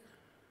kids.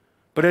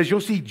 But as you'll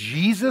see,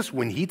 Jesus,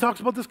 when he talks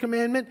about this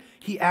commandment,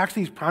 he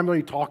actually is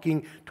primarily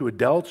talking to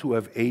adults who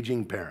have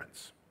aging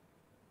parents.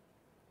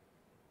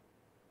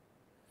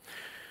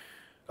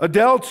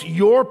 Adults,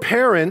 your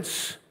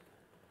parents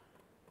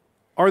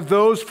are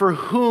those for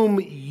whom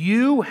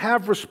you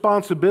have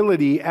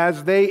responsibility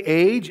as they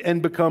age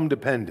and become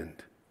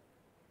dependent.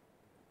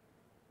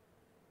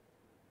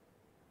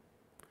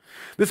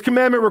 This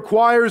commandment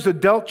requires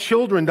adult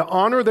children to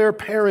honor their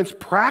parents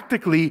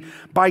practically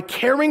by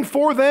caring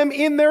for them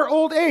in their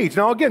old age.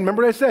 Now again,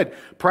 remember what I said,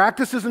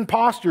 practices and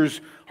postures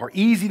are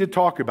easy to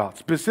talk about.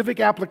 Specific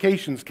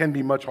applications can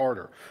be much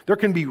harder. There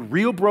can be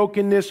real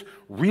brokenness,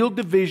 real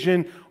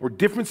division, or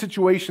different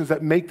situations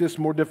that make this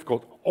more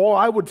difficult. All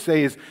I would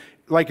say is,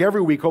 like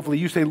every week, hopefully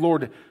you say,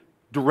 Lord,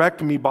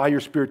 direct me by your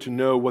Spirit to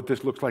know what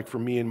this looks like for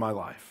me in my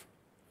life.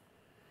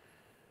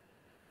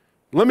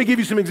 Let me give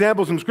you some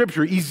examples from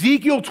Scripture.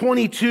 Ezekiel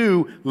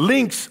 22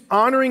 links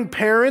honoring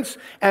parents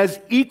as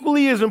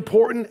equally as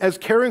important as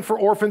caring for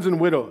orphans and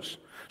widows.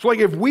 So like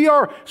if we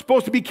are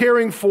supposed to be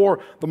caring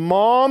for the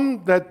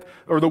mom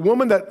or the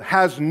woman that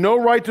has no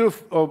right to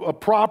a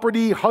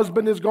property,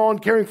 husband is gone,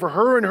 caring for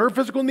her and her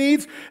physical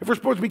needs, if we're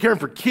supposed to be caring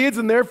for kids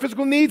and their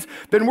physical needs,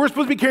 then we're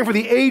supposed to be caring for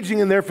the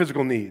aging and their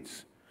physical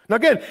needs. Now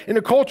again, in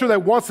a culture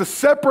that wants to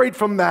separate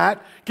from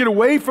that, get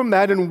away from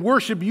that and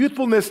worship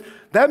youthfulness,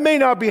 that may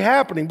not be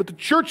happening, but the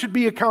church should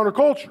be a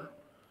counterculture.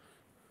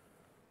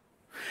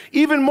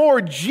 Even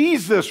more,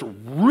 Jesus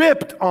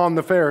ripped on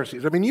the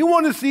Pharisees. I mean, you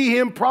want to see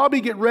him probably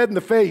get red in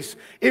the face,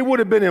 it would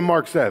have been in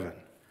Mark 7.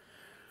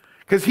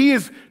 Because he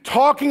is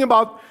talking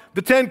about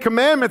the Ten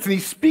Commandments and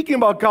he's speaking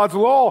about God's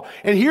law.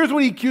 And here's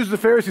what he accused the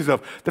Pharisees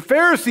of. The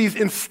Pharisees,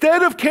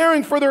 instead of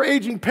caring for their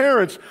aging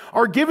parents,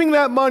 are giving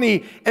that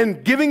money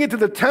and giving it to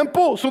the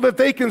temple so that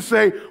they can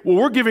say, well,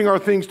 we're giving our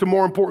things to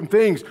more important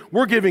things.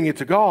 We're giving it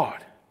to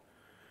God.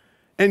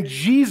 And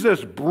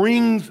Jesus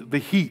brings the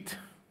heat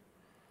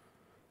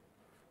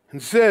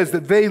and says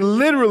that they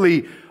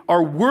literally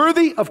are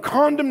worthy of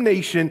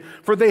condemnation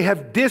for they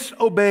have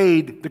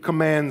disobeyed the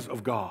commands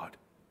of God.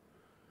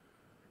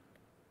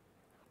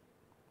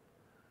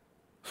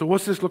 So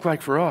what's this look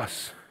like for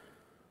us?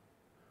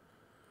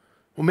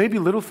 Well, maybe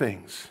little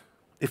things.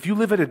 If you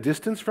live at a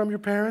distance from your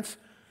parents,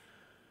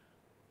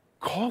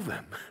 call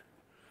them.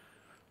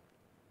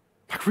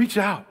 Like reach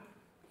out.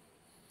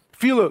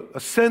 Feel a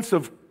sense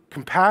of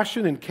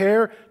compassion and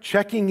care,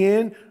 checking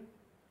in,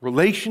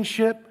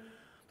 relationship.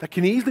 That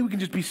we can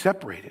just be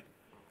separated.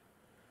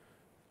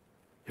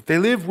 If they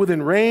live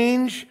within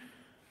range,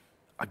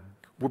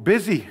 we're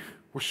busy.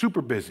 We're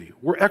super busy.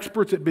 We're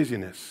experts at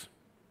busyness.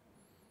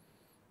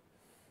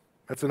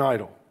 That's an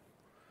idol.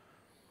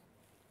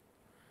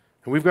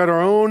 And we've got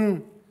our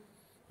own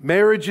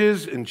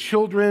marriages and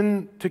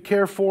children to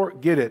care for,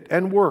 get it,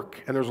 and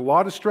work. And there's a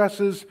lot of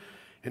stresses,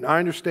 and I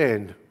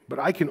understand, but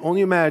I can only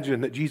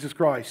imagine that Jesus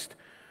Christ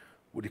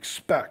would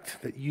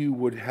expect that you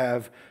would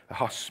have a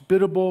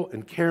hospitable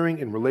and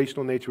caring and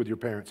relational nature with your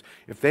parents.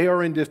 If they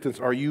are in distance,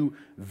 are you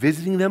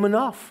visiting them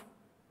enough?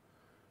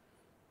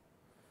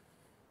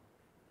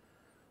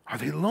 Are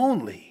they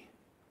lonely?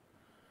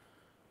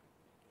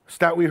 A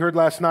stat we heard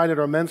last night at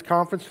our men's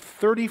conference,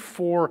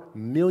 34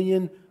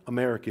 million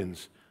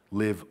Americans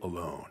live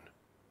alone.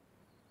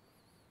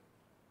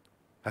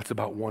 That's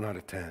about 1 out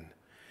of 10.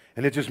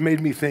 And it just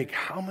made me think,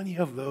 how many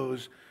of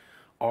those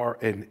are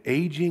an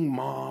aging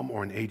mom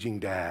or an aging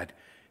dad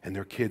and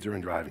their kids are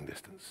in driving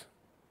distance?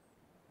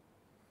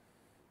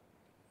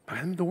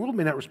 And the world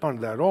may not respond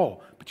to that at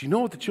all, but you know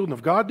what the children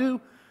of God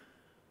do?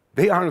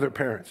 They honor their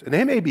parents. And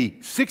they may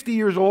be 60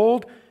 years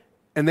old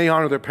and they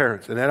honor their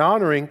parents. And that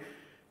honoring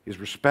is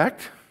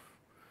respect,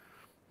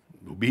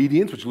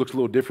 obedience, which looks a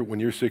little different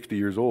when you're 60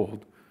 years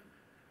old,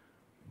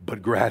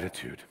 but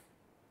gratitude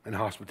and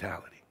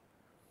hospitality.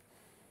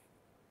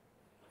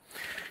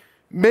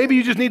 Maybe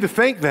you just need to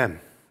thank them.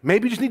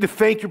 Maybe you just need to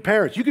thank your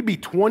parents. You could be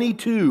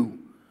 22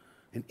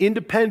 and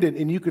independent,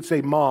 and you could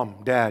say, Mom,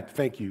 Dad,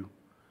 thank you.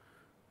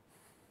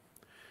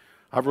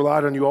 I've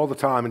relied on you all the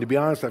time, and to be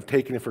honest, I've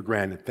taken it for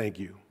granted. Thank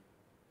you.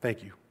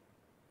 Thank you.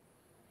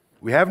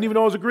 We haven't even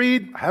always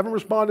agreed. I haven't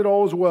responded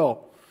always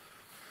well.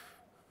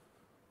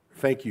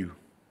 Thank you.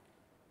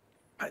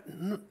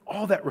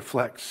 All that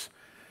reflects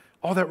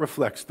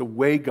the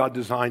way God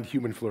designed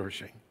human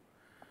flourishing.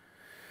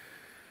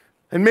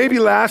 And maybe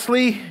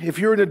lastly, if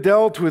you're an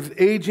adult with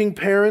aging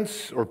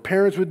parents or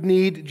parents with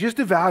need, just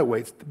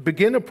evaluate.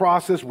 Begin a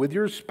process with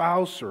your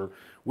spouse or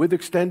with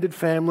extended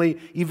family.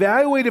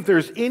 Evaluate if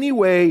there's any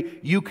way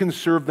you can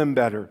serve them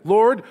better.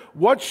 Lord,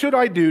 what should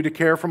I do to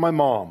care for my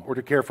mom or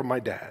to care for my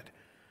dad?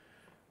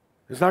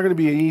 It's not going to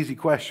be an easy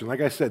question.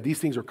 Like I said, these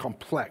things are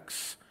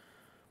complex.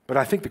 But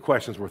I think the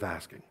question's worth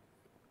asking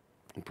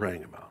and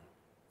praying about.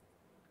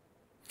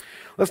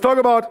 Let's talk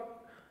about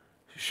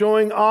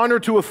showing honor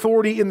to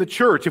authority in the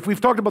church. If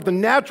we've talked about the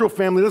natural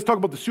family, let's talk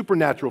about the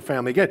supernatural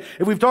family. Again,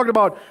 if we've talked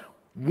about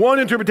one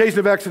interpretation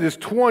of Exodus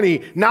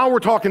 20, now we're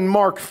talking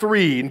Mark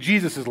 3 in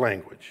Jesus'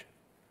 language.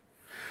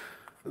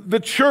 The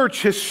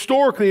church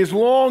historically has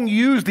long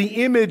used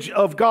the image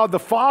of God the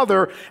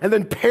Father and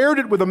then paired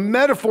it with a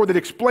metaphor that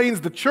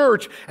explains the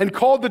church and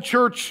called the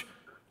church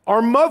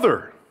our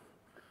mother.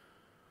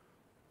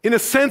 In a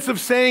sense of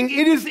saying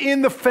it is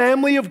in the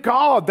family of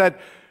God that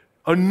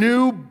a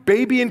new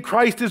baby in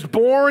Christ is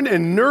born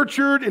and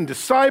nurtured and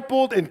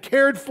discipled and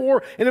cared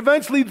for, and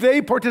eventually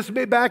they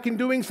participate back in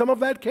doing some of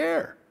that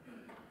care.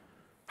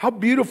 How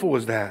beautiful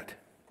is that?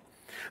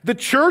 The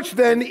church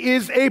then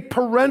is a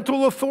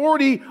parental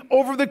authority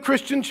over the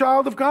Christian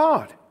child of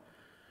God.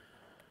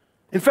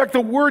 In fact, the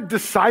word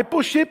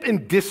discipleship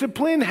and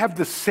discipline have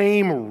the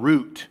same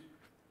root.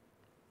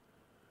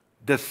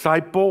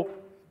 Disciple,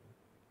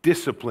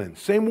 discipline,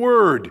 same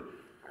word.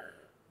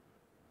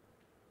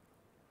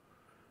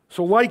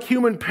 So like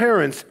human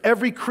parents,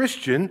 every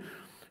Christian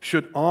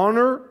should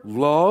honor,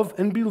 love,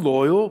 and be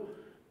loyal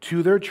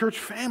to their church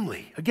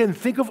family. Again,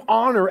 think of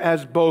honor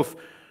as both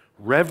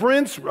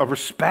reverence, a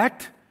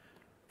respect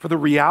for the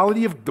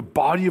reality of the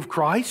body of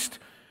Christ,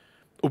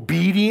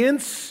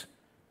 obedience,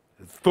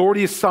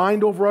 authority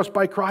assigned over us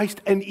by Christ,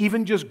 and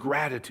even just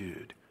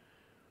gratitude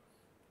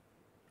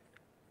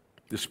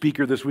The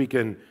speaker this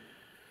weekend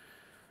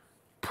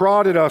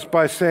prodded us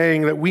by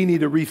saying that we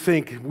need to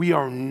rethink we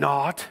are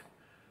not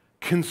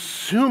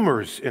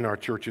consumers in our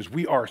churches.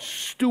 We are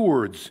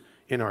stewards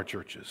in our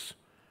churches.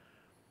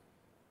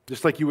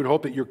 Just like you would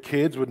hope that your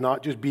kids would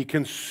not just be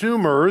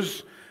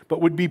consumers,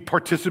 but would be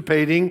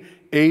participating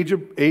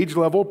age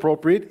level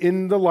appropriate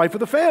in the life of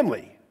the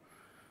family.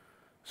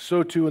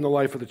 So too in the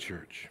life of the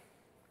church.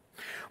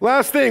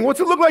 Last thing, what's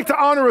it look like to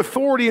honor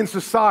authority in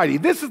society?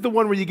 This is the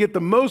one where you get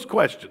the most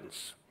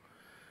questions.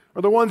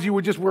 Or the ones you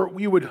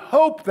would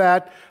hope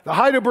that the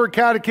Heidelberg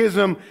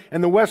Catechism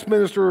and the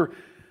Westminster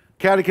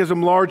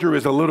Catechism Larger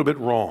is a little bit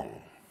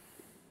wrong.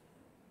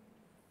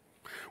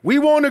 We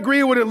won't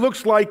agree what it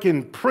looks like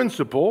in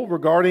principle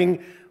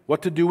regarding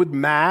what to do with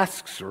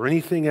masks or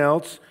anything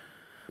else.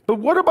 But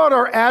what about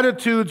our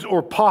attitudes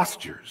or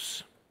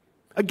postures?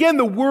 Again,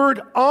 the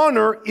word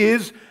honor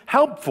is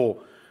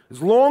helpful.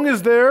 As long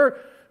as they're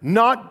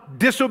not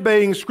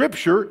disobeying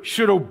Scripture,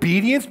 should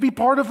obedience be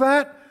part of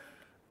that?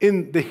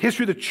 In the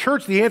history of the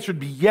church, the answer would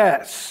be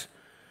yes.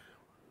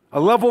 A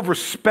level of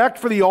respect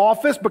for the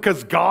office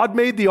because God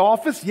made the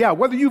office? Yeah,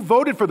 whether you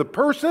voted for the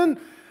person,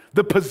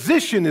 the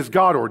position is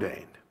God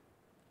ordained.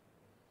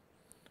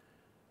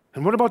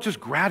 And what about just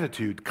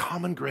gratitude,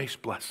 common grace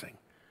blessing?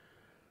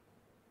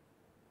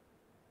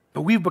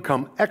 But we've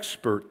become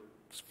experts.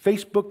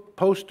 Facebook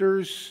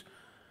posters,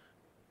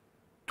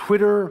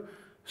 Twitter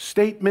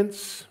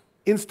statements,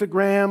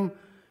 Instagram,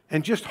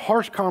 and just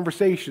harsh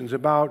conversations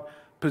about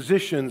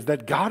positions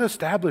that God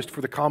established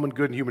for the common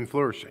good and human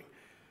flourishing.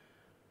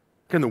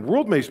 And the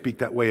world may speak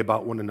that way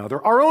about one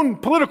another. Our own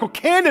political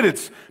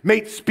candidates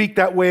may speak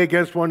that way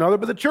against one another,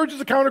 but the church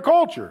is a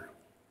counterculture.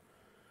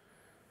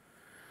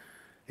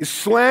 Is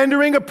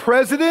slandering a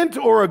president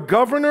or a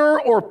governor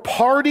or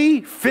party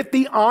fit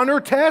the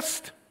honor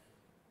test?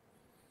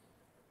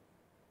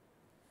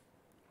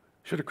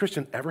 Should a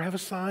Christian ever have a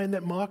sign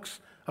that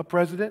mocks a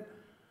president?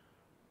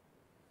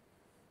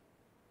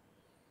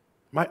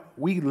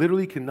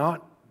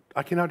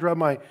 I cannot drive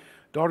my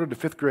daughter to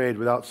 5th grade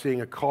without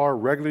seeing a car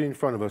regularly in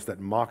front of us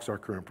that mocks our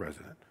current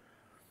president.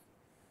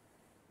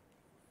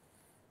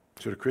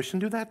 Should a Christian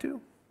do that too?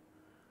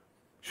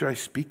 Should I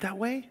speak that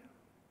way?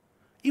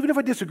 Even if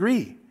I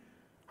disagree,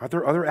 aren't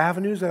there other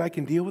avenues that I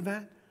can deal with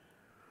that?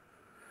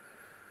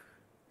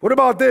 What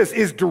about this?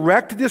 Is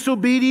direct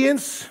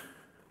disobedience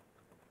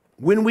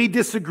when we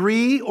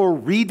disagree or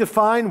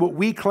redefine what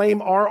we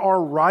claim are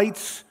our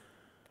rights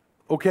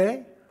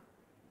okay?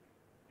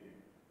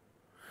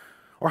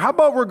 Or how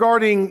about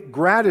regarding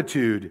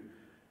gratitude?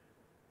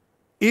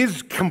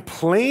 Is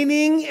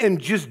complaining and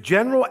just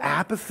general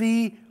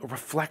apathy a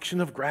reflection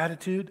of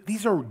gratitude?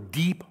 These are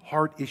deep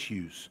heart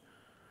issues.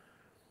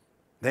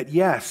 That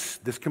yes,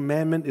 this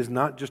commandment is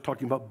not just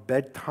talking about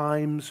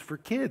bedtimes for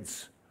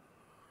kids.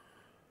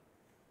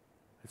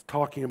 It's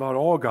talking about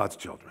all God's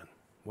children,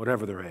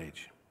 whatever their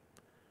age,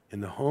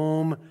 in the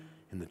home,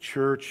 in the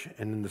church,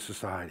 and in the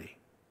society.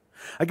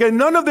 Again,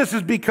 none of this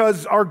is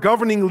because our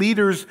governing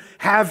leaders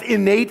have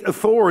innate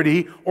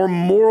authority or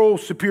moral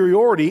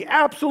superiority.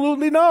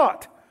 Absolutely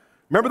not.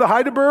 Remember the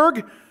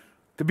Heidelberg?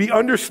 To be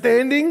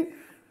understanding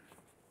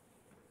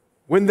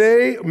when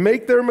they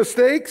make their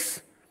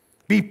mistakes?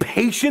 Be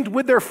patient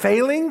with their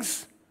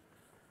failings?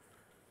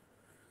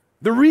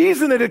 The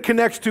reason that it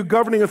connects to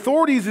governing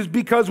authorities is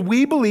because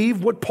we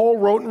believe what Paul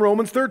wrote in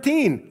Romans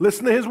 13.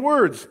 Listen to his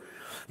words.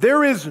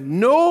 There is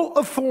no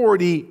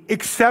authority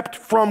except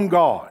from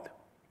God.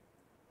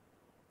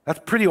 That's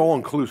pretty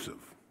all-inclusive.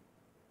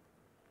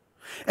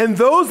 And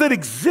those that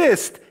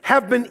exist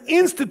have been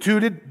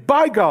instituted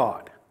by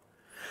God.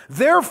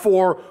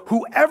 Therefore,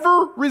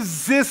 whoever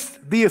resists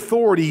the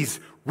authorities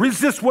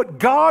resists what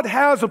God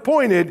has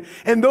appointed,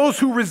 and those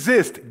who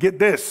resist, get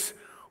this,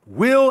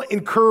 will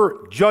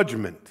incur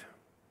judgment.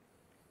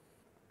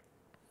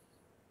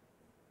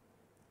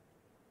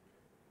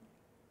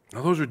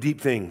 Now, those are deep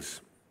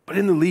things. But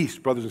in the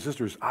least, brothers and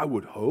sisters, I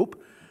would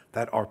hope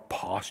that our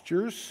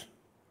postures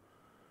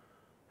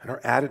and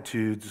our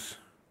attitudes,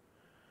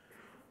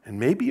 and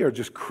maybe our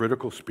just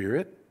critical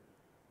spirit,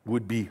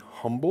 would be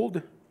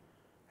humbled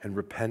and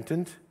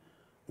repentant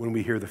when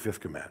we hear the fifth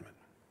commandment.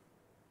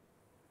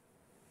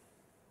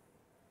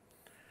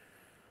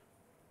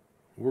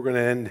 We're going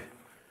to end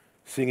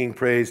singing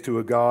praise to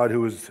a God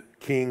who is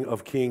King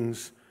of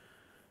kings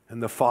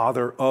and the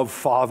Father of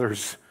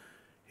fathers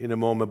in a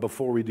moment.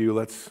 Before we do,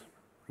 let's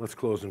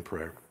close in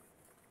prayer.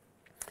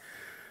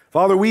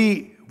 Father,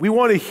 we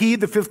want to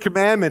heed the fifth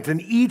commandment,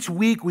 and each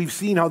week we've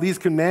seen how these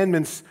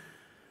commandments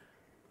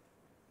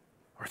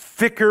are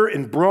thicker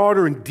and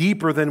broader and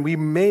deeper than we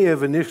may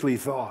have initially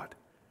thought.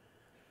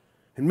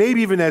 And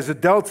maybe even as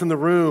adults in the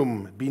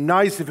room, it'd be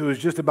nice if it was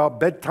just about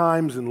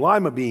bedtimes and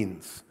lima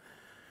beans.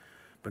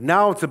 But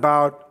now it's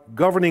about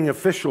governing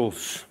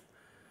officials.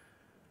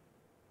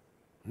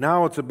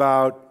 Now it's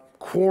about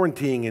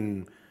quarantining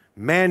and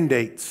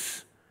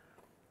mandates.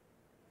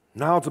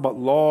 Now it's about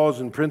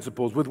laws and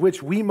principles with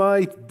which we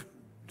might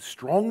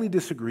strongly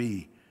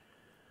disagree.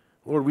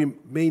 Lord, we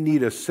may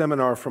need a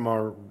seminar from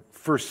our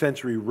first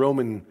century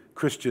Roman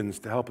Christians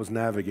to help us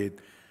navigate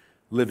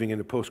living in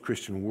a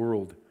post-Christian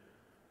world.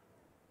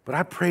 But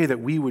I pray that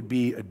we would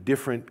be a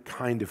different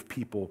kind of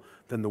people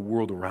than the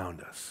world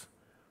around us.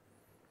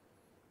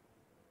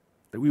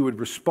 That we would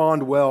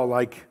respond well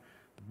like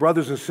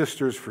brothers and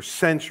sisters for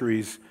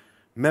centuries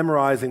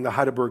memorizing the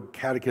Heidelberg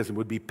Catechism,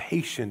 would be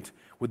patient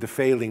with the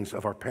failings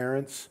of our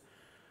parents,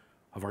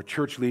 of our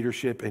church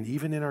leadership, and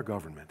even in our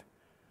government.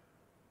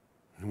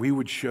 And we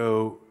would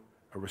show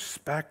a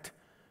respect,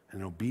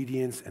 an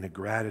obedience, and a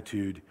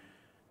gratitude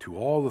to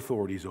all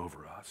authorities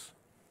over us.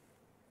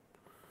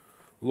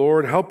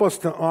 Lord, help us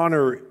to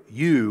honor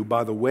you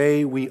by the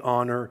way we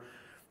honor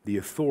the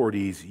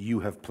authorities you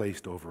have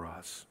placed over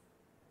us.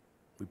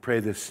 We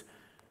pray this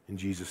in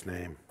Jesus'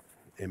 name.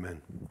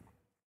 Amen.